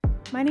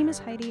My name is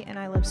Heidi, and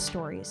I love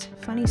stories.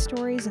 Funny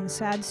stories and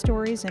sad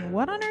stories and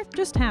what on earth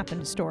just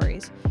happened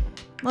stories.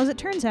 Well, as it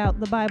turns out,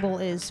 the Bible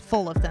is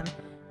full of them.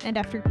 And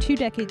after 2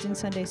 decades in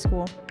Sunday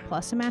school,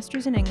 plus a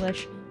master's in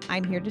English,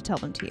 I'm here to tell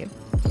them to you.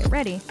 Get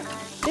ready.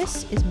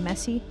 This is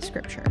Messy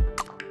Scripture.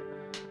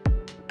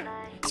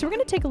 So we're going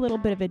to take a little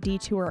bit of a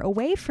detour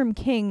away from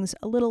kings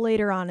a little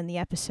later on in the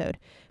episode.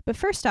 But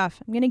first off,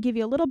 I'm going to give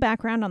you a little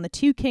background on the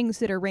 2 kings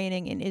that are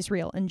reigning in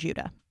Israel and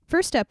Judah.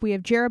 First up, we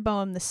have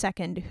Jeroboam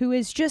II, who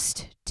is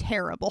just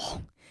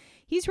terrible.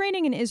 He's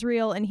reigning in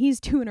Israel, and he's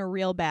doing a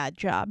real bad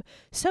job.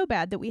 So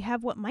bad that we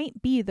have what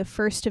might be the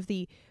first of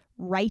the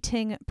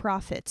writing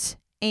prophets,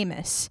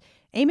 Amos.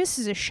 Amos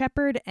is a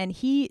shepherd, and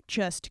he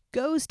just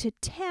goes to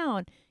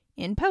town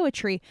in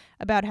poetry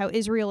about how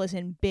Israel is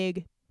in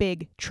big,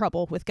 big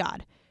trouble with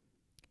God.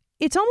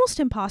 It's almost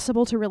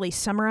impossible to really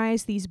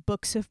summarize these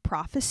books of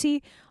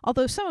prophecy,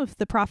 although some of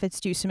the prophets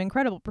do some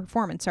incredible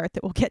performance art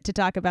that we'll get to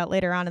talk about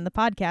later on in the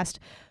podcast.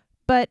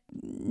 But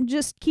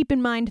just keep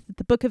in mind that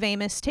the book of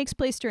Amos takes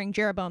place during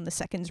Jeroboam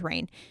II's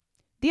reign.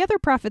 The other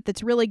prophet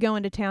that's really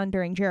going to town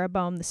during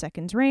Jeroboam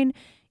II's reign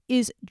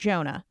is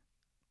Jonah.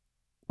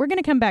 We're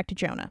going to come back to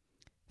Jonah.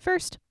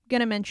 First, I'm going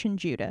to mention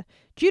Judah.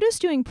 Judah's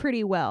doing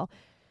pretty well.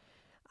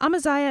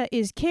 Amaziah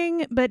is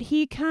king, but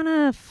he kind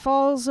of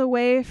falls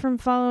away from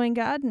following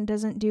God and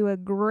doesn't do a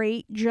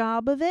great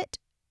job of it.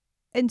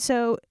 And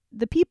so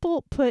the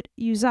people put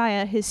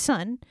Uzziah, his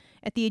son,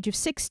 at the age of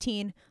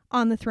 16,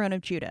 on the throne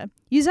of Judah.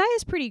 Uzziah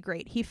is pretty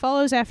great. He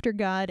follows after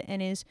God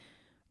and is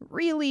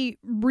really,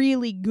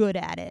 really good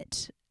at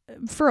it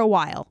for a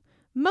while.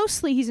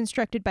 Mostly he's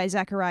instructed by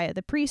Zechariah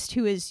the priest,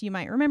 who is, you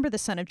might remember, the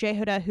son of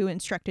Jehoiada, who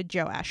instructed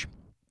Joash.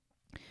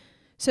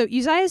 So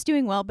Uzziah is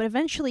doing well, but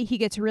eventually he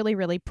gets really,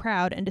 really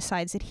proud and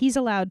decides that he's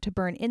allowed to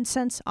burn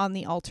incense on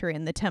the altar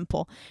in the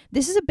temple.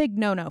 This is a big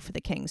no-no for the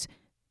kings.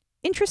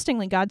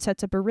 Interestingly, God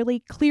sets up a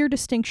really clear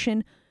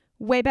distinction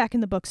way back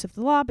in the books of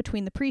the law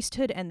between the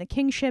priesthood and the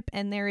kingship,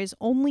 and there is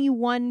only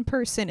one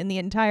person in the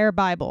entire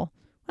Bible.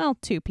 Well,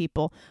 2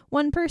 people.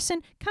 One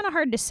person, kind of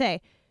hard to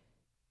say.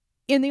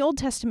 In the Old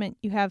Testament,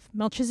 you have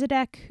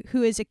Melchizedek,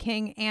 who is a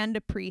king and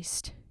a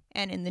priest,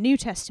 and in the New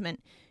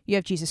Testament, you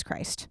have Jesus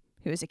Christ,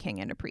 who is a king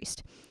and a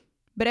priest.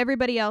 But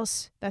everybody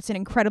else, that's an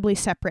incredibly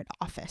separate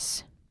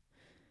office.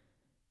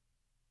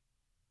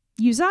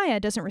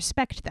 Uzziah doesn't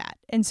respect that,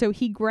 and so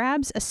he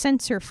grabs a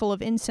censer full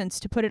of incense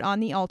to put it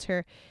on the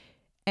altar,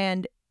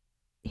 and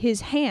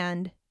his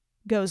hand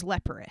goes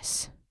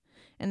leprous.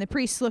 And the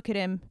priests look at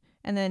him,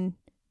 and then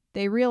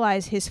they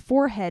realize his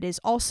forehead is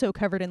also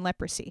covered in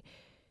leprosy.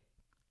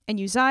 And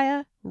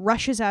Uzziah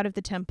rushes out of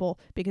the temple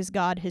because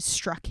God has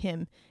struck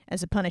him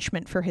as a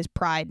punishment for his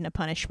pride and a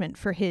punishment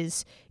for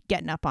his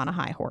getting up on a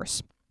high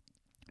horse.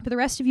 For the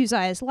rest of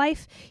Uzziah's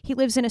life, he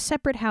lives in a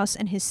separate house,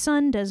 and his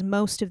son does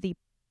most of the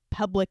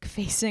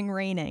public-facing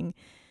reigning.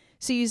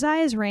 So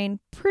Uzziah's reign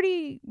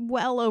pretty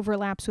well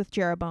overlaps with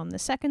Jeroboam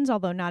II's,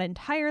 although not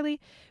entirely,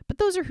 but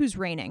those are who's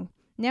reigning.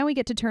 Now we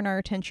get to turn our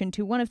attention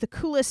to one of the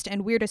coolest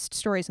and weirdest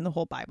stories in the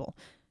whole Bible,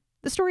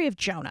 the story of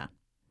Jonah.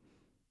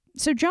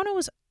 So Jonah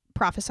was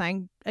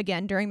prophesying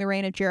again during the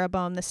reign of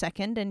Jeroboam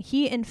II, and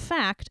he, in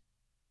fact,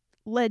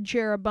 led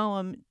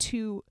Jeroboam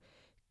to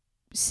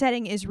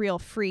setting Israel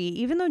free.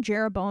 Even though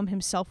Jeroboam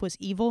himself was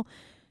evil,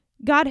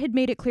 God had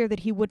made it clear that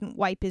he wouldn't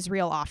wipe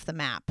Israel off the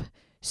map.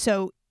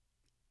 So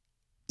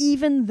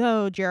even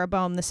though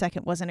Jeroboam II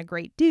wasn't a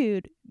great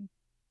dude,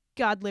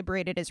 God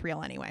liberated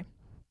Israel anyway.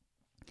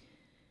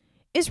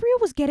 Israel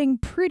was getting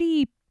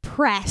pretty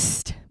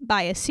pressed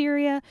by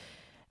Assyria,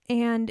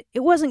 and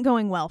it wasn't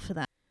going well for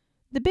them.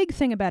 The big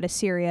thing about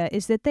Assyria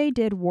is that they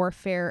did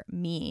warfare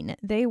mean.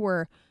 They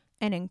were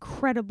an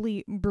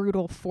incredibly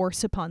brutal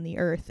force upon the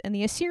earth, and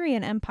the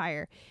Assyrian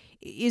Empire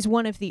is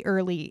one of the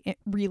early,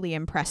 really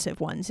impressive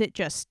ones. It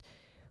just,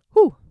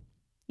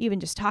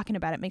 even just talking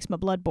about it makes my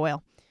blood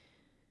boil.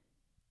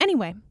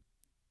 Anyway,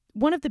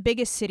 one of the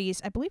biggest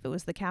cities, I believe it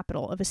was the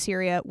capital of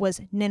Assyria, was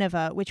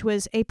Nineveh, which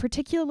was a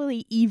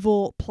particularly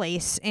evil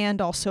place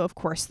and also, of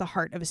course, the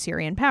heart of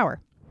Assyrian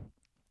power.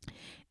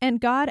 And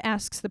God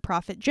asks the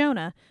prophet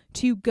Jonah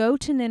to go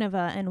to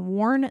Nineveh and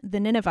warn the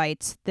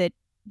Ninevites that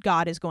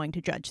God is going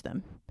to judge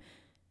them.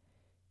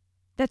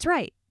 That's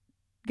right.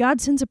 God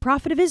sends a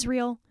prophet of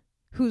Israel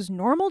whose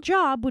normal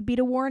job would be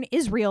to warn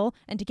Israel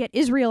and to get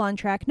Israel on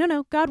track.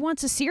 No, God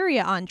wants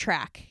Assyria on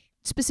track,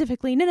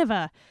 specifically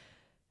Nineveh.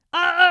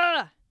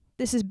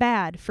 This is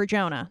bad for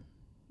Jonah,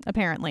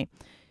 apparently.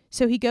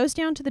 So he goes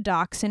down to the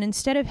docks, and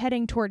instead of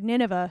heading toward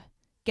Nineveh,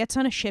 gets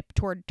on a ship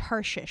toward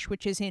Tarshish,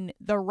 which is in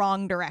the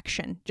wrong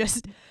direction,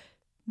 just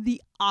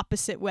the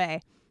opposite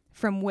way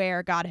from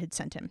where God had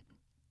sent him.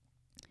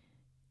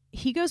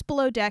 He goes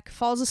below deck,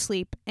 falls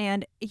asleep,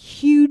 and a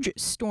huge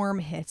storm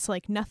hits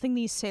like nothing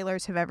these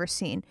sailors have ever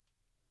seen.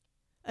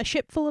 A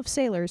ship full of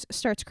sailors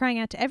starts crying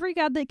out to every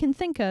god they can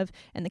think of,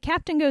 and the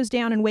captain goes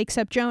down and wakes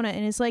up Jonah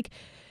and is like,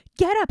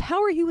 "Get up,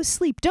 how are you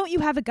asleep? Don't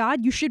you have a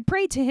god? You should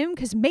pray to him,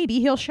 because maybe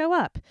he'll show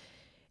up."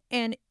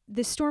 And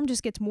this storm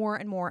just gets more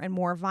and more and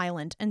more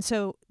violent. And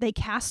so they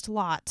cast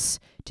lots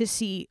to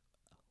see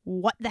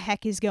what the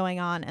heck is going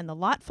on, and the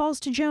lot falls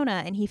to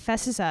Jonah, and he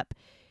fesses up.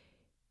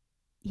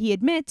 He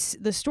admits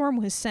the storm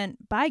was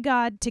sent by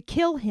God to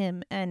kill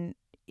him, and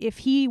if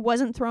he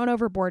wasn't thrown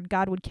overboard,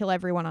 God would kill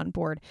everyone on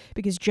board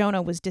because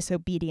Jonah was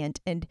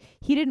disobedient, and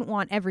he didn't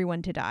want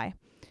everyone to die.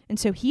 And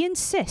so he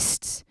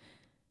insists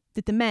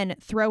that the men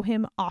throw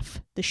him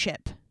off the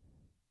ship,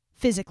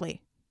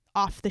 physically,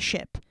 off the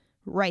ship,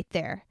 right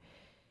there.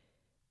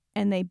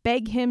 And they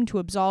beg him to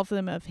absolve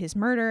them of his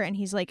murder, and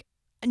he's like,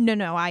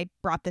 no, I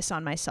brought this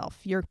on myself.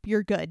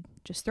 You're good.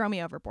 Just throw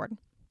me overboard.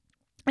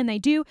 And they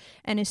do,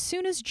 and as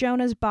soon as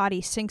Jonah's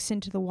body sinks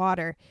into the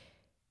water,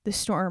 the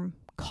storm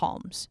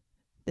calms.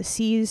 The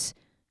sea's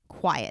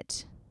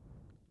quiet.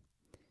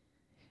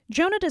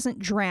 Jonah doesn't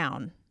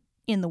drown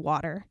in the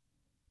water,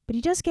 but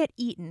he does get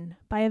eaten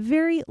by a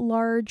very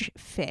large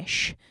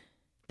fish.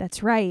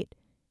 That's right.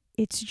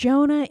 It's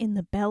Jonah in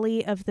the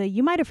belly of the,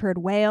 you might have heard,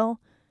 whale.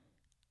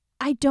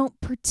 I don't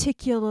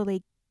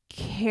particularly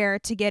care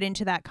to get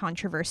into that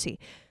controversy.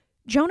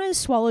 Jonah is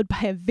swallowed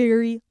by a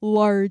very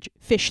large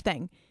fish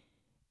thing,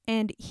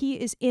 and he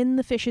is in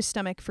the fish's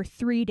stomach for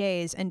 3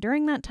 days, and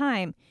during that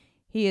time,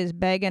 he is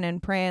begging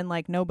and praying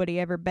like nobody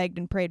ever begged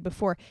and prayed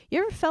before. You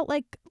ever felt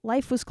like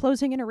life was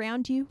closing in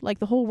around you? Like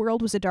the whole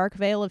world was a dark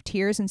veil of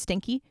tears and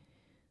stinky?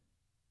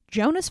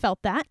 Jonah's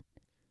felt that.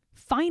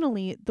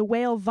 Finally, the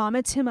whale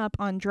vomits him up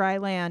on dry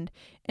land,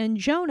 and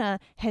Jonah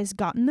has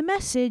gotten the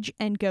message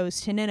and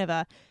goes to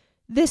Nineveh,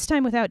 this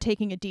time without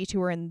taking a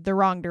detour in the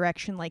wrong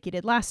direction like he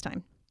did last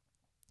time.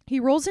 He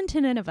rolls into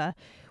Nineveh,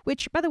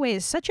 which, by the way,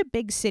 is such a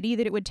big city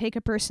that it would take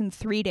a person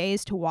 3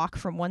 days to walk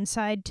from one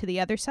side to the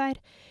other side,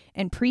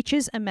 and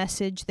preaches a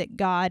message that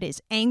God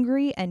is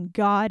angry and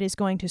God is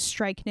going to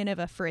strike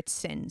Nineveh for its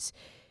sins.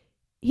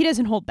 He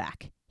doesn't hold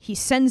back. He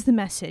sends the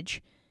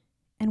message,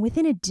 and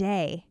within a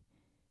day,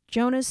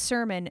 Jonah's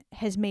sermon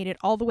has made it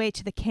all the way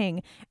to the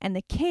king, and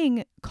the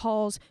king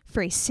calls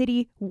for a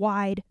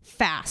city-wide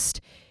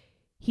fast.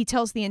 He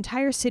tells the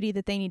entire city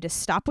that they need to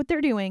stop what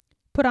they're doing,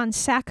 put on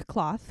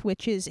sackcloth,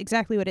 which is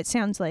exactly what it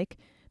sounds like,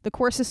 the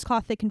coarsest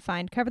cloth they can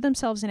find, cover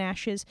themselves in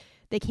ashes.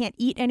 They can't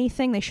eat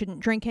anything. They shouldn't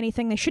drink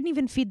anything. They shouldn't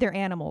even feed their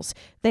animals.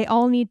 They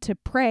all need to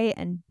pray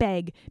and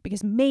beg,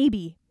 because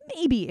maybe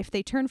if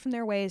they turn from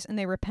their ways and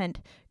they repent,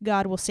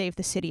 God will save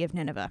the city of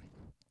Nineveh.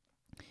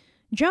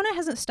 Jonah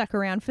hasn't stuck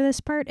around for this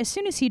part. As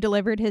soon as he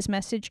delivered his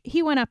message,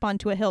 he went up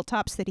onto a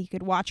hilltop so that he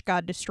could watch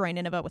God destroy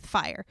Nineveh with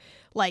fire.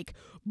 Like,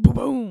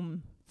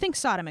 boom! Think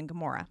Sodom and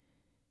Gomorrah.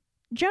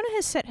 Jonah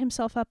has set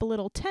himself up a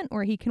little tent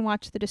where he can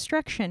watch the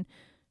destruction,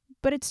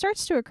 but it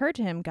starts to occur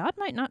to him God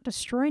might not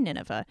destroy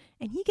Nineveh,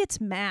 and he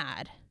gets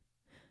mad.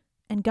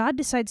 And God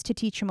decides to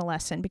teach him a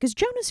lesson, because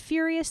Jonah's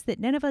furious that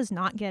Nineveh's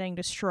not getting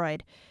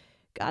destroyed.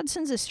 God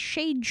sends a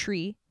shade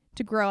tree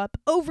to grow up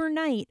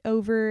overnight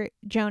over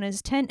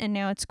Jonah's tent, and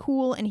now it's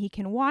cool, and he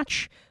can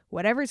watch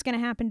whatever's going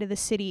to happen to the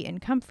city in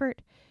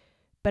comfort.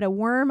 But a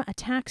worm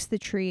attacks the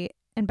tree,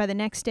 and by the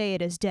next day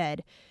it is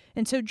dead.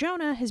 And so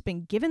Jonah has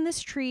been given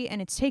this tree,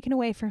 and it's taken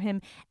away from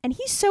him, and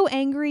he's so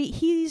angry,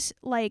 he's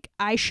like,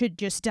 I should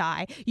just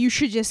die. You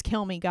should just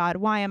kill me, God.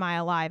 Why am I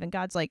alive? And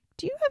God's like,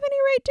 do you have any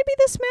right to be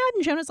this mad?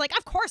 And Jonah's like,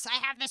 of course I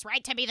have this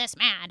right to be this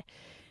mad.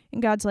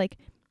 And God's like,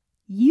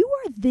 you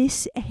are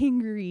this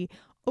angry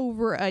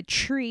over a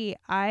tree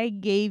I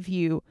gave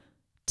you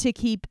to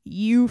keep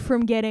you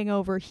from getting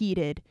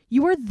overheated.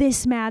 You are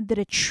this mad that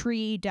a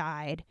tree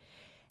died.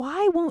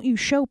 Why won't you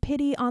show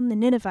pity on the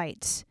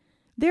Ninevites?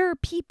 There are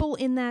people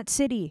in that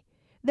city.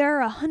 There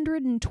are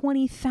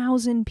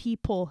 120,000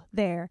 people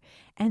there,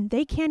 and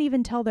they can't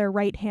even tell their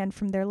right hand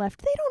from their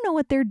left. They don't know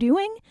what they're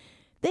doing.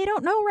 They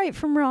don't know right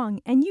from wrong,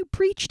 and you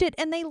preached it,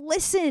 and they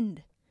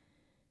listened.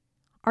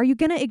 Are you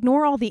going to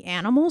ignore all the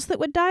animals that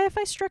would die if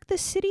I struck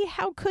this city?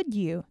 How could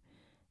you?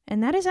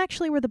 And that is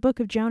actually where the book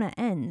of Jonah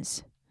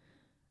ends,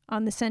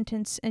 on the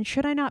sentence, and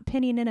should I not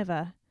pity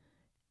Nineveh,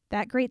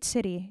 that great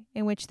city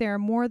in which there are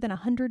more than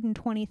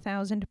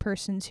 120,000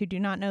 persons who do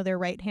not know their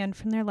right hand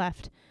from their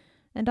left,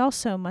 and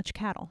also much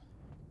cattle.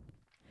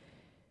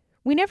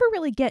 We never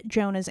really get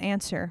Jonah's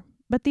answer,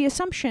 but the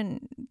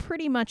assumption,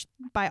 pretty much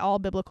by all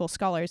biblical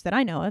scholars that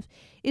I know of,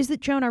 is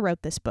that Jonah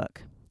wrote this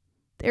book.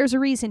 There's a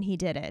reason he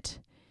did it.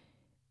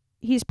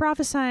 He's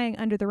prophesying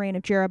under the reign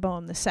of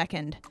Jeroboam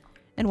II,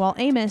 and while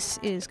Amos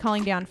is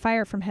calling down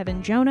fire from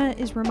heaven, Jonah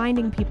is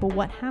reminding people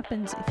what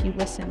happens if you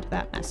listen to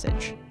that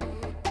message.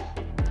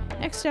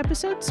 Next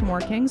episode, some more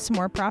kings, some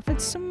more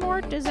prophets, some more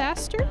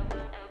disaster.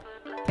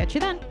 Catch you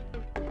then.